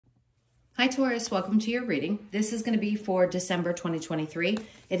Hi Taurus, welcome to your reading. This is going to be for December 2023.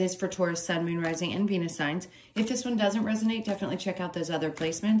 It is for Taurus, Sun, Moon, Rising, and Venus signs. If this one doesn't resonate, definitely check out those other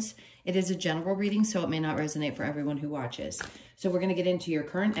placements. It is a general reading, so it may not resonate for everyone who watches. So we're going to get into your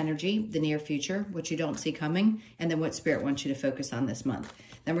current energy, the near future, what you don't see coming, and then what Spirit wants you to focus on this month.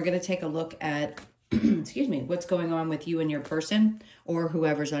 Then we're going to take a look at, excuse me, what's going on with you and your person or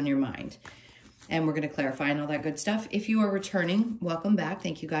whoever's on your mind. And we're going to clarify and all that good stuff. If you are returning, welcome back.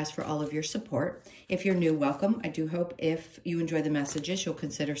 Thank you guys for all of your support. If you're new, welcome. I do hope if you enjoy the messages, you'll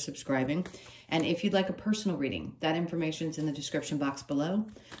consider subscribing. And if you'd like a personal reading, that information is in the description box below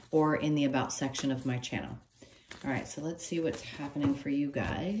or in the About section of my channel. All right, so let's see what's happening for you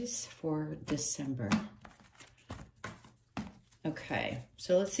guys for December. Okay,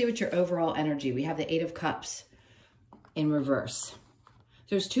 so let's see what your overall energy. We have the Eight of Cups in reverse.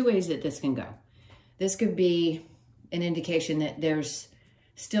 There's two ways that this can go. This could be an indication that there's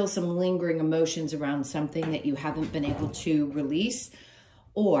still some lingering emotions around something that you haven't been able to release.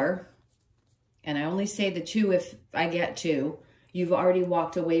 Or, and I only say the two if I get to, you've already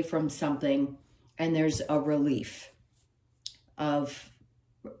walked away from something and there's a relief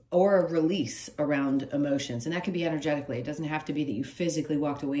or a release around emotions. And that could be energetically. It doesn't have to be that you physically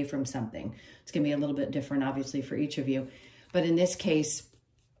walked away from something. It's going to be a little bit different, obviously, for each of you. But in this case,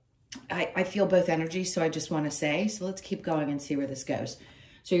 I feel both energies, so I just want to say, so let's keep going and see where this goes.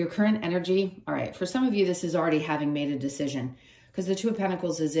 So your current energy, all right, for some of you, this is already having made a decision because the Two of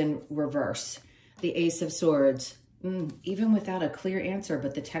Pentacles is in reverse. The Ace of Swords, even without a clear answer,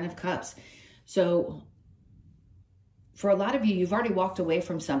 but the Ten of Cups. So for a lot of you, you've already walked away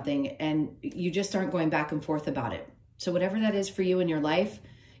from something and you just aren't going back and forth about it. So whatever that is for you in your life,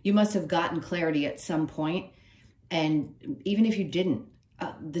 you must have gotten clarity at some point. And even if you didn't,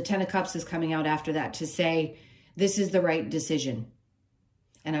 the Ten of Cups is coming out after that to say, this is the right decision.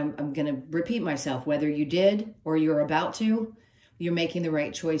 And I'm going to repeat myself, whether you did or you're about to, you're making the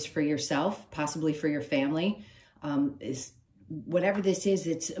right choice for yourself, possibly for your family. Whatever this is,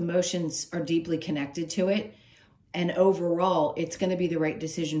 its emotions are deeply connected to it. And overall, it's going to be the right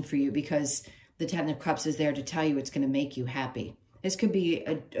decision for you because the Ten of Cups is there to tell you it's going to make you happy. This could be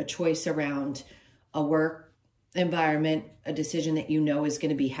a choice around a work environment, a decision that you know is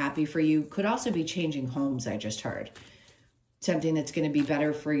going to be happy for you. Could also be changing homes, I just heard. Something that's going to be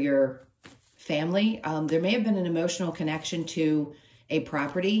better for your family. There may have been an emotional connection to a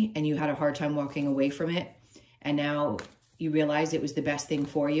property and you had a hard time walking away from it. And now you realize it was the best thing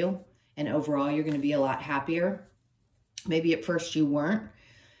for you. And overall, you're going to be a lot happier. Maybe at first you weren't.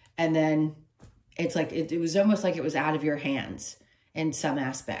 And then it's like, it was almost like it was out of your hands in some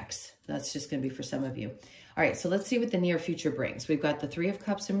aspects. That's just going to be for some of you. All right, so let's see what the near future brings. We've got the Three of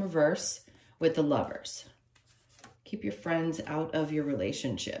Cups in reverse with the Lovers. Keep your friends out of your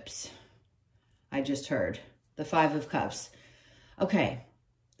relationships. I just heard the Five of Cups. Okay,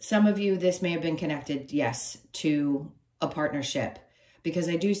 some of you, this may have been connected, yes, to a partnership, because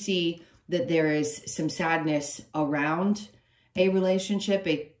I do see that there is some sadness around a relationship,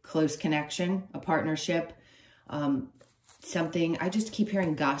 a close connection, a partnership, something. I just keep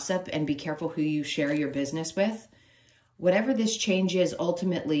hearing gossip, and be careful who you share your business with. Whatever this change is,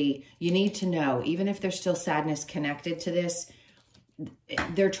 ultimately, you need to know, even if there's still sadness connected to this,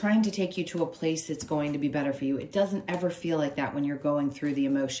 they're trying to take you to a place that's going to be better for you. It doesn't ever feel like that when you're going through the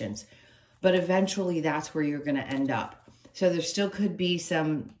emotions, but eventually that's where you're going to end up. So there still could be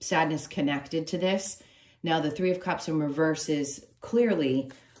some sadness connected to this. Now, the Three of Cups in reverse is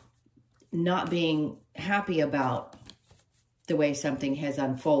clearly not being happy about the way something has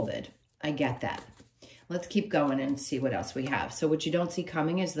unfolded. I get that. Let's keep going and see what else we have. So what you don't see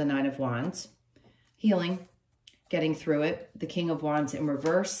coming is the Nine of Wands, healing, getting through it, the King of Wands in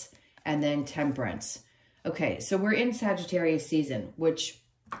reverse, and then Temperance. Okay, so we're in Sagittarius season, which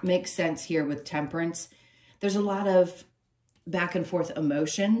makes sense here with Temperance. There's a lot of back and forth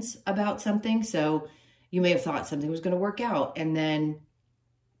emotions about something. So you may have thought something was going to work out, and then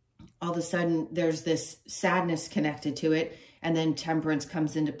all of a sudden there's this sadness connected to it. And then Temperance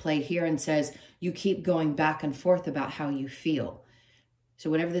comes into play here and says, you keep going back and forth about how you feel. So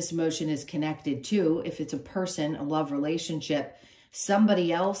whatever this emotion is connected to, if it's a person, a love relationship,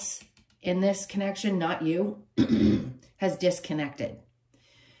 somebody else in this connection, not you, has disconnected.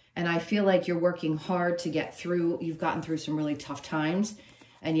 And I feel like you're working hard to get through. You've gotten through some really tough times.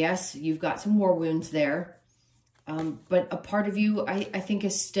 And yes, you've got some war wounds there. But a part of you, I think,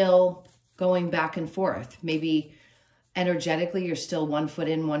 is still going back and forth. Maybe energetically, you're still 1 foot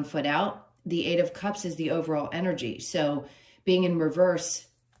in, 1 foot out. The Eight of Cups is the overall energy. So being in reverse,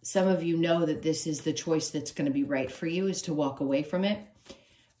 some of you know that this is the choice that's going to be right for you, is to walk away from it.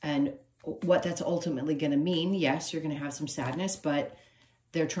 And what that's ultimately going to mean. Yes, you're going to have some sadness, but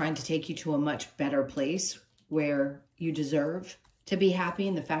they're trying to take you to a much better place where you deserve to be happy.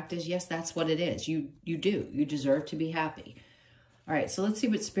 And the fact is, yes, that's what it is. You do. You deserve to be happy. All right, so let's see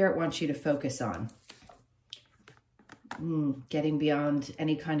what Spirit wants you to focus on. Getting beyond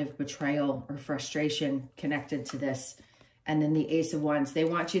any kind of betrayal or frustration connected to this. And then the Ace of Wands. They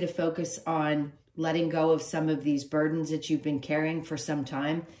want you to focus on letting go of some of these burdens that you've been carrying for some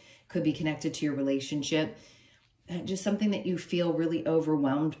time. Could be connected to your relationship. Just something that you feel really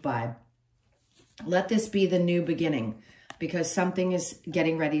overwhelmed by. Let this be the new beginning, because something is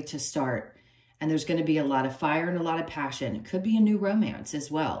getting ready to start. And there's going to be a lot of fire and a lot of passion. It could be a new romance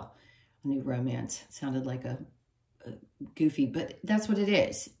as well. A new romance. It sounded like a goofy, but that's what it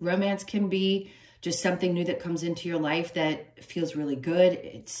is. Romance can be just something new that comes into your life that feels really good.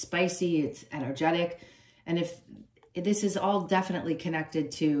 It's spicy. It's energetic. And if this is all definitely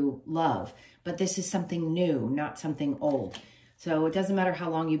connected to love, but this is something new, not something old. So it doesn't matter how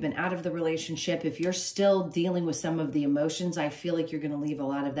long you've been out of the relationship. If you're still dealing with some of the emotions, I feel like you're going to leave a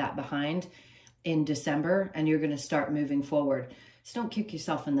lot of that behind in December, and you're going to start moving forward. So don't kick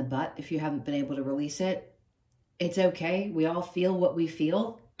yourself in the butt if you haven't been able to release it. It's okay. We all feel what we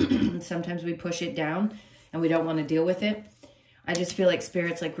feel. Sometimes we push it down and we don't want to deal with it. I just feel like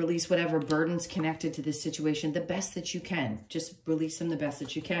Spirit's like, release whatever burdens connected to this situation the best that you can. Just release them the best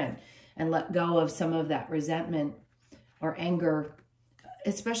that you can. And let go of some of that resentment or anger,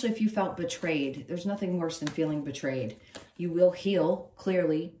 especially if you felt betrayed. There's nothing worse than feeling betrayed. You will heal,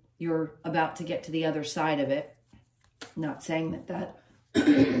 clearly. You're about to get to the other side of it. Not saying that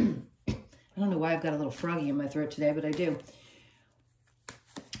I don't know why I've got a little froggy in my throat today, but I do.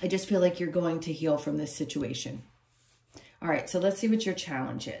 I just feel like you're going to heal from this situation. All right, so let's see what your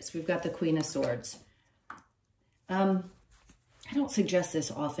challenge is. We've got the Queen of Swords. I don't suggest this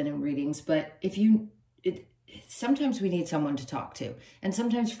often in readings, but if you, sometimes we need someone to talk to, and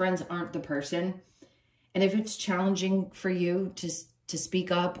sometimes friends aren't the person. And if it's challenging for you to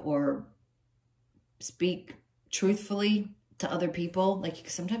speak up or speak truthfully to other people, like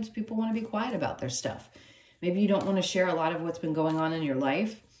sometimes people want to be quiet about their stuff. Maybe you don't want to share a lot of what's been going on in your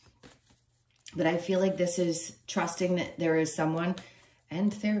life. But I feel like this is trusting that there is someone,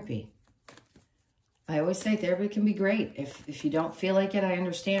 and therapy. I always say therapy can be great. If you don't feel like it, I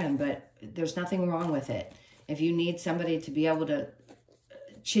understand, but there's nothing wrong with it. If you need somebody to be able to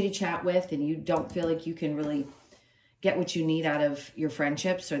chitty chat with and you don't feel like you can really get what you need out of your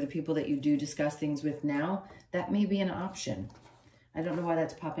friendships or the people that you do discuss things with now, that may be an option. I don't know why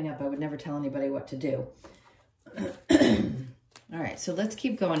that's popping up. I would never tell anybody what to do. All right, so let's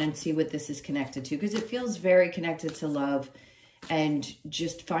keep going and see what this is connected to, because it feels very connected to love and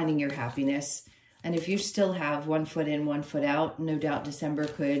just finding your happiness. And if you still have one foot in, one foot out, no doubt December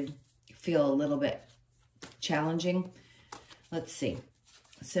could feel a little bit challenging. Let's see.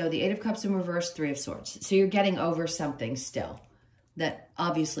 So the Eight of Cups in reverse, Three of Swords. So you're getting over something still that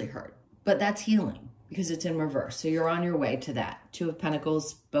obviously hurt, but that's healing because it's in reverse. So you're on your way to that. Two of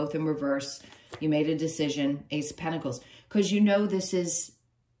Pentacles, both in reverse. You made a decision, Ace of Pentacles, because you know this is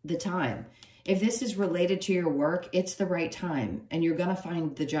the time. If this is related to your work, it's the right time and you're going to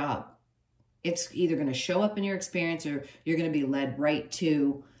find the job. It's either going to show up in your experience or you're going to be led right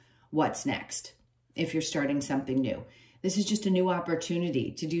to what's next if you're starting something new. This is just a new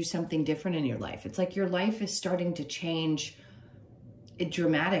opportunity to do something different in your life. It's like your life is starting to change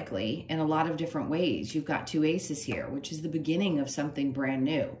dramatically in a lot of different ways. You've got two aces here, which is the beginning of something brand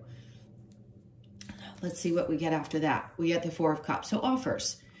new. Let's see what we get after that. We get the Four of Cups. So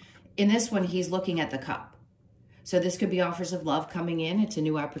offers. In this one, he's looking at the cup. So this could be offers of love coming in. It's a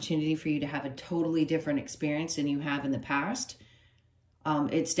new opportunity for you to have a totally different experience than you have in the past.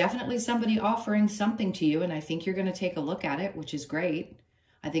 It's definitely somebody offering something to you, and I think you're going to take a look at it, which is great.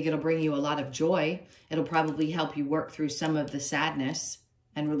 I think it'll bring you a lot of joy. It'll probably help you work through some of the sadness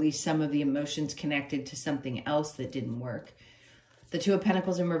and release some of the emotions connected to something else that didn't work. The Two of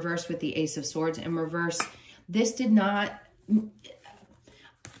Pentacles in reverse with the Ace of Swords in reverse. This did not,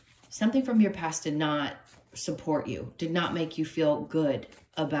 something from your past did not support you, did not make you feel good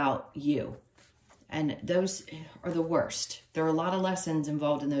about you. And those are the worst. There are a lot of lessons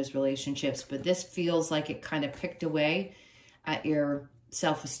involved in those relationships, but this feels like it kind of picked away at your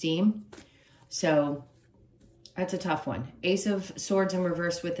self-esteem. So that's a tough one. Ace of Swords in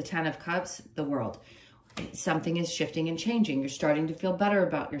reverse with the Ten of Cups, the World. Something is shifting and changing. You're starting to feel better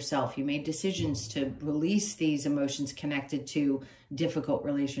about yourself. You made decisions to release these emotions connected to difficult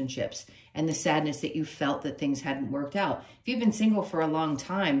relationships and the sadness that you felt that things hadn't worked out. If you've been single for a long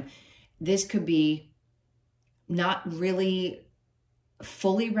time, this could be not really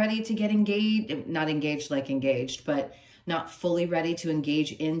fully ready to get engaged, not engaged like engaged, but not fully ready to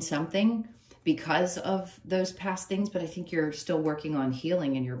engage in something because of those past things. But I think you're still working on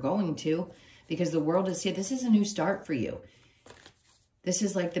healing, and you're going to, because the world is here. This is a new start for you. This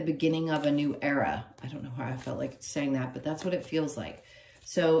is like the beginning of a new era. I don't know how I felt like saying that, but that's what it feels like.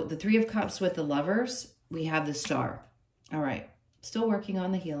 So the Three of Cups with the Lovers, we have the Star. All right. Still working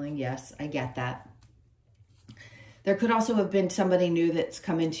on the healing. Yes, I get that. There could also have been somebody new that's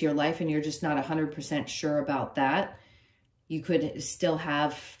come into your life and you're just not 100% sure about that. You could still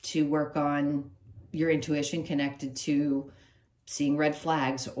have to work on your intuition connected to seeing red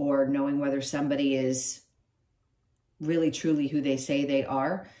flags or knowing whether somebody is really truly who they say they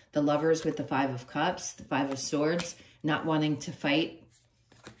are. The Lovers with the Five of Cups, the Five of Swords, not wanting to fight.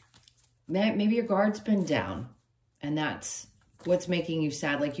 Maybe your guard's been down and that's what's making you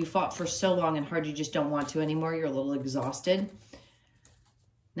sad. Like you fought for so long and hard, you just don't want to anymore. You're a little exhausted.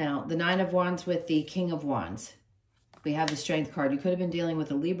 Now, the Nine of Wands with the King of Wands. We have the Strength card. You could have been dealing with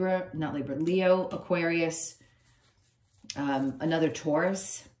a Leo, Aquarius, another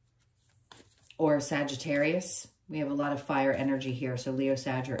Taurus, or Sagittarius. We have a lot of fire energy here, so Leo,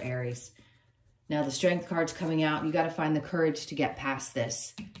 Sag, or Aries. Now, the Strength card's coming out. You got to find the courage to get past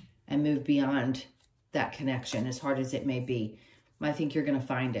this and move beyond that connection, as hard as it may be. I think you're going to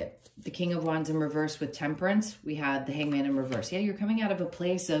find it. The King of Wands in reverse with Temperance. We had the Hangman in reverse. Yeah, you're coming out of a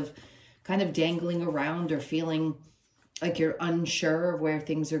place of kind of dangling around or feeling like you're unsure of where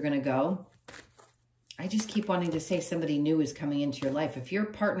things are going to go. I just keep wanting to say somebody new is coming into your life. If you're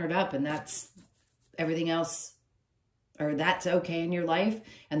partnered up and that's everything else, or that's okay in your life,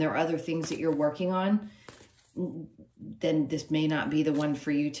 and there are other things that you're working on, then this may not be the one for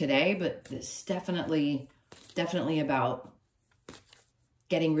you today, but it's definitely about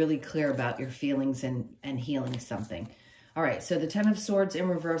getting really clear about your feelings and healing something. All right, so the Ten of Swords in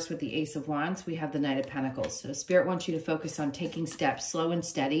reverse with the Ace of Wands, we have the Knight of Pentacles. So Spirit wants you to focus on taking steps slow and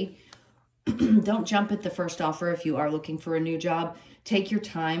steady. Don't jump at the first offer if you are looking for a new job. Take your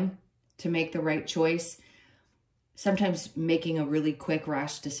time to make the right choice. Sometimes making a really quick,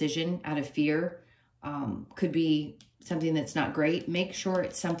 rash decision out of fear could be something that's not great. Make sure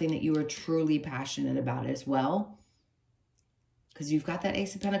it's something that you are truly passionate about as well, because you've got that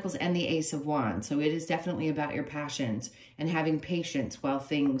Ace of Pentacles and the Ace of Wands. So it is definitely about your passions and having patience while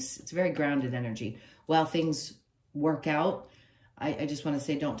things, it's very grounded energy, while things work out. I just want to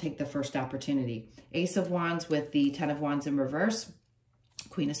say, don't take the first opportunity. Ace of Wands with the Ten of Wands in reverse.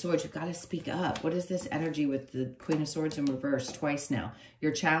 Queen of Swords, you've got to speak up. What is this energy with the Queen of Swords in reverse twice now?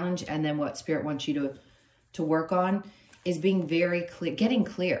 Your challenge, and then what Spirit wants you to work on is being very clear, getting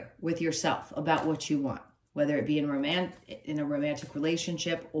clear with yourself about what you want, whether it be in a romantic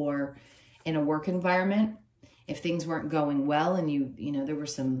relationship or in a work environment. If things weren't going well and you know, there were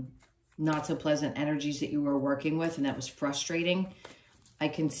some not so pleasant energies that you were working with and that was frustrating, I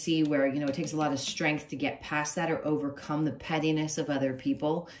can see where, you know, it takes a lot of strength to get past that or overcome the pettiness of other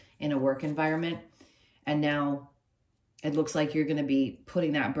people in a work environment. And now it looks like you're going to be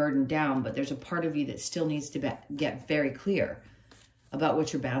putting that burden down, but there's a part of you that still needs to get very clear about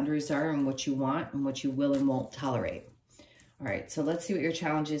what your boundaries are and what you want and what you will and won't tolerate. All right, so let's see what your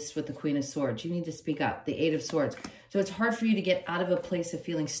challenge is with the Queen of Swords. You need to speak up. The Eight of Swords. So it's hard for you to get out of a place of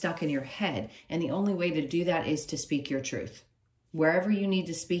feeling stuck in your head, and the only way to do that is to speak your truth. Wherever you need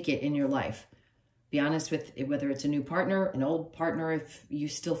to speak it in your life. Be honest with it, whether it's a new partner, an old partner, if you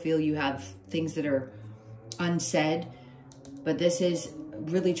still feel you have things that are unsaid. But this is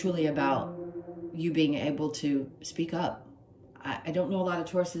really, truly about you being able to speak up. I don't know a lot of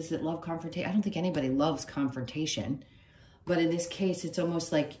Tauruses that love confrontation. I don't think anybody loves confrontation. But in this case, it's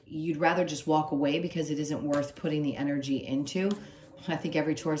almost like you'd rather just walk away because it isn't worth putting the energy into. I think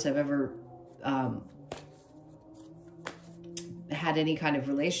every Taurus I've ever had any kind of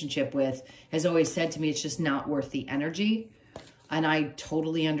relationship with has always said to me, it's just not worth the energy. And I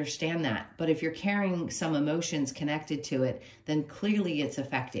totally understand that. But if you're carrying some emotions connected to it, then clearly it's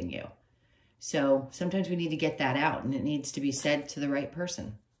affecting you. So sometimes we need to get that out, and it needs to be said to the right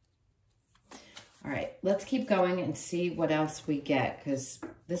person. All right, let's keep going and see what else we get, because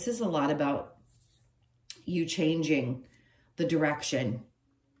this is a lot about you changing the direction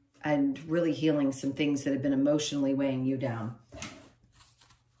and really healing some things that have been emotionally weighing you down.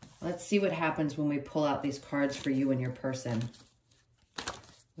 Let's see what happens when we pull out these cards for you and your person.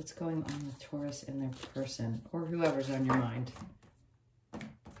 What's going on with Taurus and their person, or whoever's on your mind?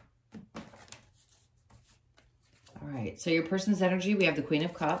 All right, so your person's energy, we have the Queen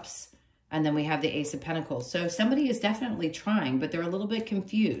of Cups, and then we have the Ace of Pentacles. So somebody is definitely trying, but they're a little bit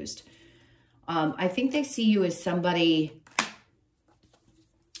confused. I think they see you as somebody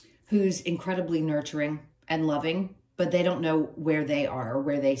who's incredibly nurturing and loving, but they don't know where they are or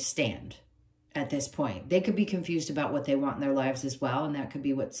where they stand at this point. They could be confused about what they want in their lives as well, and that could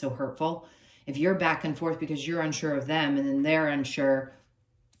be what's so hurtful. If you're back and forth because you're unsure of them and then they're unsure,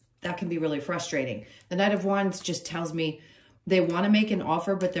 that can be really frustrating. The Knight of Wands just tells me they want to make an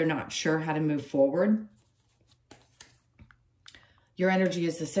offer, but they're not sure how to move forward. Your energy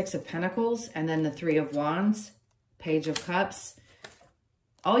is the Six of Pentacles and then the Three of Wands, Page of Cups.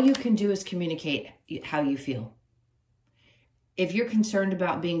 All you can do is communicate how you feel. If you're concerned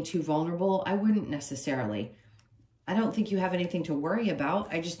about being too vulnerable, I wouldn't necessarily. I don't think you have anything to worry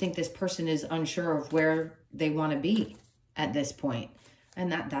about. I just think this person is unsure of where they want to be at this point.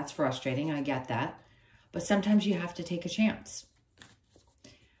 And that's frustrating. I get that. But sometimes you have to take a chance.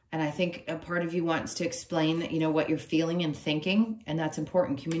 And I think a part of you wants to explain, you know, what you're feeling and thinking. And that's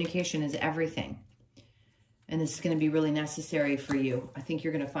important. Communication is everything. And this is going to be really necessary for you. I think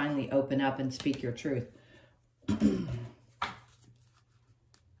you're going to finally open up and speak your truth.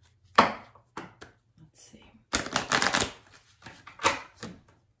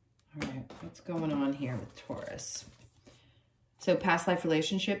 What's going on here with Taurus? So past life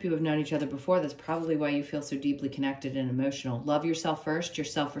relationship, you have known each other before. That's probably why you feel so deeply connected and emotional. Love yourself first. Your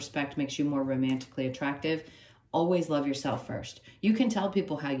self-respect makes you more romantically attractive. Always love yourself first. You can tell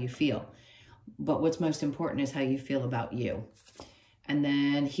people how you feel, but what's most important is how you feel about you. And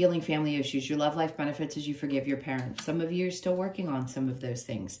then healing family issues. Your love life benefits as you forgive your parents. Some of you are still working on some of those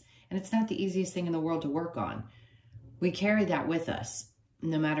things, and it's not the easiest thing in the world to work on. We carry that with us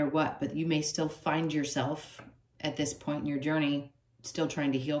no matter what, but you may still find yourself at this point in your journey still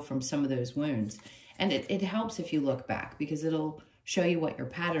trying to heal from some of those wounds. And it helps if you look back because it'll show you what your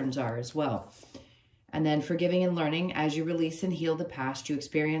patterns are as well. And then forgiving and learning. As you release and heal the past, you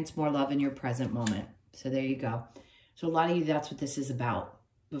experience more love in your present moment. So there you go. So a lot of you, that's what this is about.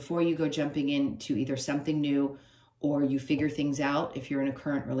 Before you go jumping into either something new or you figure things out, if you're in a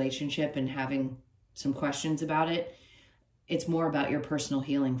current relationship and having some questions about it, it's more about your personal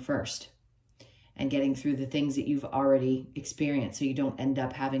healing first and getting through the things that you've already experienced so you don't end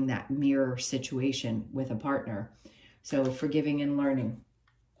up having that mirror situation with a partner. So forgiving and learning.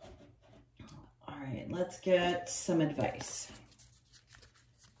 All right, let's get some advice.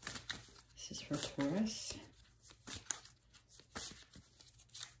 This is for Taurus.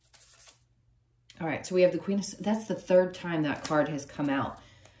 All right, so we have the Queen of... That's the third time that card has come out.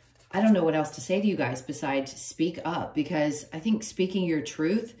 I don't know what else to say to you guys besides speak up, because I think speaking your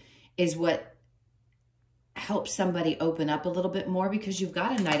truth is what helps somebody open up a little bit more, because you've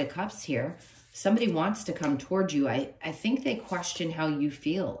got a Knight of Cups here. Somebody wants to come toward you. I think they question how you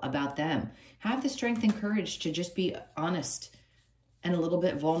feel about them. Have the strength and courage to just be honest and a little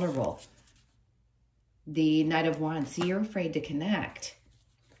bit vulnerable. The Knight of Wands, see, you're afraid to connect.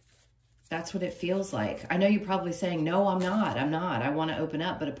 That's what it feels like. I know you're probably saying, no, I'm not. I want to open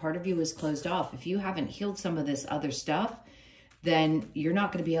up, but a part of you is closed off. If you haven't healed some of this other stuff, then you're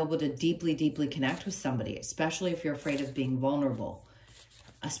not going to be able to deeply, deeply connect with somebody, especially if you're afraid of being vulnerable,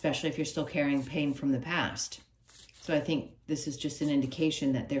 especially if you're still carrying pain from the past. So I think this is just an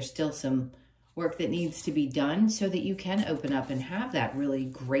indication that there's still some work that needs to be done so that you can open up and have that really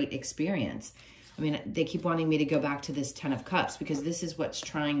great experience. I mean, they keep wanting me to go back to this Ten of Cups because this is what's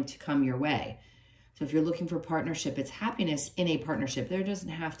trying to come your way. So if you're looking for partnership, it's happiness in a partnership. There doesn't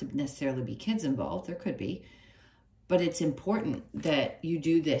have to necessarily be kids involved. There could be. But it's important that you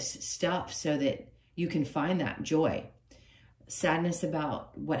do this stuff so that you can find that joy. Sadness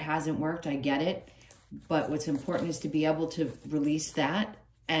about what hasn't worked, I get it. But what's important is to be able to release that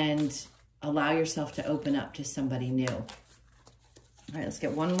and allow yourself to open up to somebody new. All right, let's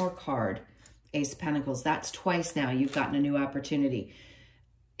get one more card. Ace of Pentacles. That's twice now you've gotten a new opportunity.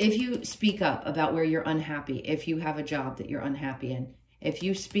 If you speak up about where you're unhappy, if you have a job that you're unhappy in, if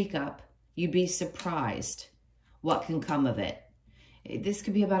you speak up, you'd be surprised what can come of it. This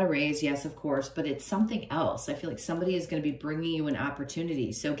could be about a raise, yes, of course, but it's something else. I feel like somebody is going to be bringing you an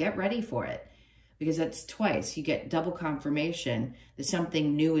opportunity. So get ready for it, because that's twice. You get double confirmation that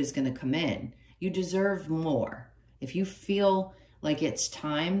something new is going to come in. You deserve more. If you feel like it's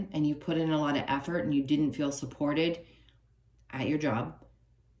time and you put in a lot of effort and you didn't feel supported at your job,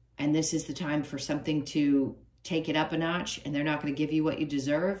 and this is the time for something to take it up a notch and they're not going to give you what you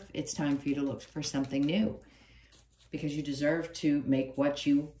deserve, it's time for you to look for something new, because you deserve to make what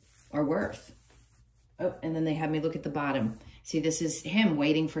you are worth. Oh, and then they have me look at the bottom. See, this is him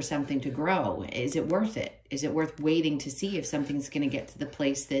waiting for something to grow. Is it worth it? Is it worth waiting to see if something's going to get to the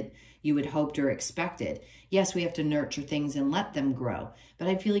place that you had hoped or expected? Yes, we have to nurture things and let them grow. But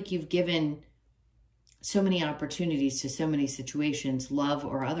I feel like you've given so many opportunities to so many situations, love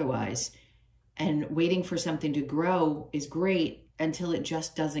or otherwise, and waiting for something to grow is great until it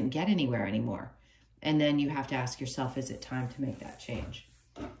just doesn't get anywhere anymore. And then you have to ask yourself, is it time to make that change?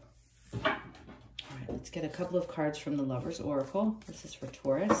 All right, let's get a couple of cards from the Lover's Oracle. This is for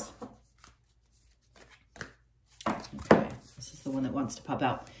Taurus. Okay, this is the one that wants to pop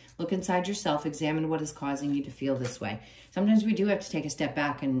out. Look inside yourself, examine what is causing you to feel this way. Sometimes we do have to take a step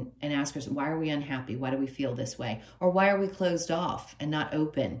back and ask ourselves, why are we unhappy? Why do we feel this way? Or why are we closed off and not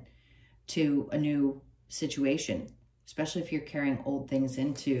open to a new situation, especially if you're carrying old things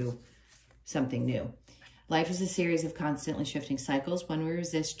into something new? Life is a series of constantly shifting cycles. When we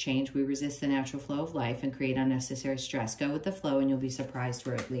resist change, we resist the natural flow of life and create unnecessary stress. Go with the flow and you'll be surprised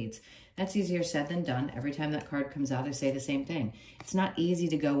where it leads. That's easier said than done. Every time that card comes out, I say the same thing. It's not easy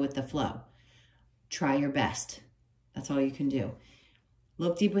to go with the flow. Try your best. That's all you can do.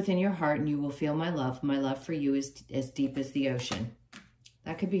 Look deep within your heart and you will feel my love. My love for you is as deep as the ocean.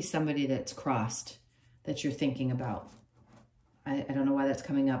 That could be somebody that's crossed that you're thinking about. I don't know why that's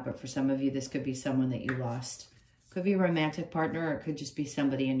coming up, but for some of you, this could be someone that you lost. Could be a romantic partner, or it could just be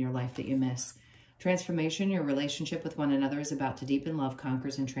somebody in your life that you miss. Transformation, your relationship with one another is about to deepen. Love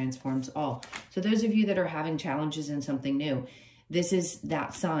conquers and transforms all. So those of you that are having challenges in something new, this is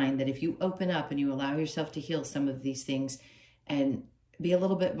that sign that if you open up and you allow yourself to heal some of these things and be a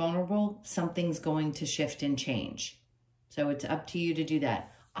little bit vulnerable, something's going to shift and change. So it's up to you to do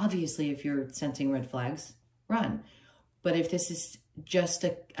that. Obviously, if you're sensing red flags, run. But if this is just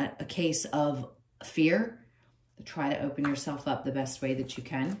a case of fear, try to open yourself up the best way that you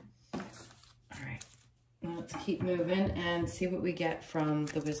can. All right, let's keep moving and see what we get from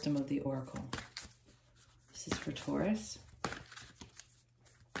the wisdom of the Oracle. This is for Taurus.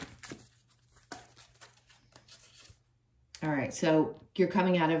 All right, so you're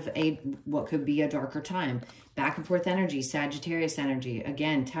coming out of what could be a darker time. Back and forth energy, Sagittarius energy,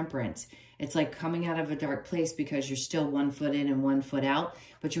 again, temperance. It's like coming out of a dark place because you're still 1 foot in and 1 foot out,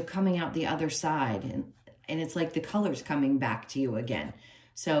 but you're coming out the other side. And it's like the color's coming back to you again.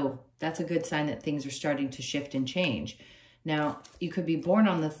 So that's a good sign that things are starting to shift and change. Now, you could be born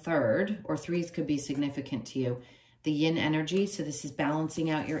on the 3rd, or 3s could be significant to you. The yin energy, so this is balancing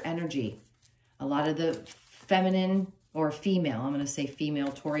out your energy. A lot of the feminine or female, I'm going to say female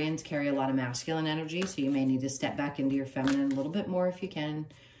Taurians carry a lot of masculine energy, so you may need to step back into your feminine a little bit more if you can.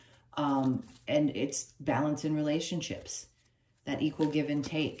 And it's balance in relationships, that equal give and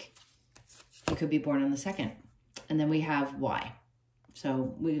take. You could be born on the 2nd. And then we have why.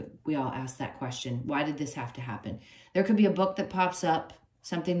 So we all ask that question. Why did this have to happen? There could be a book that pops up,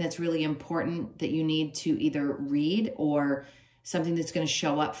 something that's really important that you need to either read, or something that's going to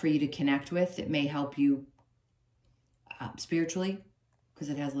show up for you to connect with. It may help you spiritually, because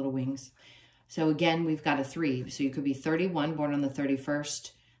it has little wings. So again, we've got a 3. So you could be 31, born on the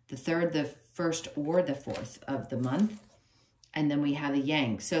 31st, the 3rd, the 1st, or the 4th of the month. And then we have a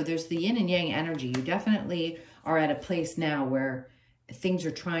yang. So there's the yin and yang energy. You definitely are at a place now where things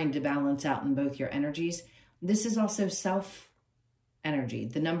are trying to balance out in both your energies. This is also self energy,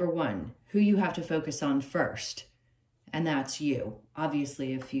 the number 1, who you have to focus on first. And that's you.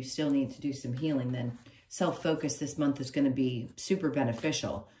 Obviously, if you still need to do some healing, then self-focus this month is going to be super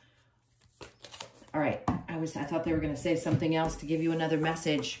beneficial. All right, I thought they were going to say something else to give you another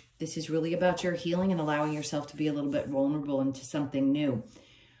message. This is really about your healing and allowing yourself to be a little bit vulnerable into something new.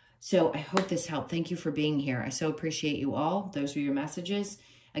 So I hope this helped. Thank you for being here. I so appreciate you all. Those are your messages.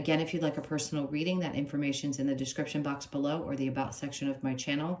 Again, if you'd like a personal reading, that information's in the description box below or the About section of my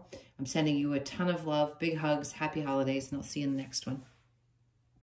channel. I'm sending you a ton of love, big hugs, happy holidays, and I'll see you in the next one.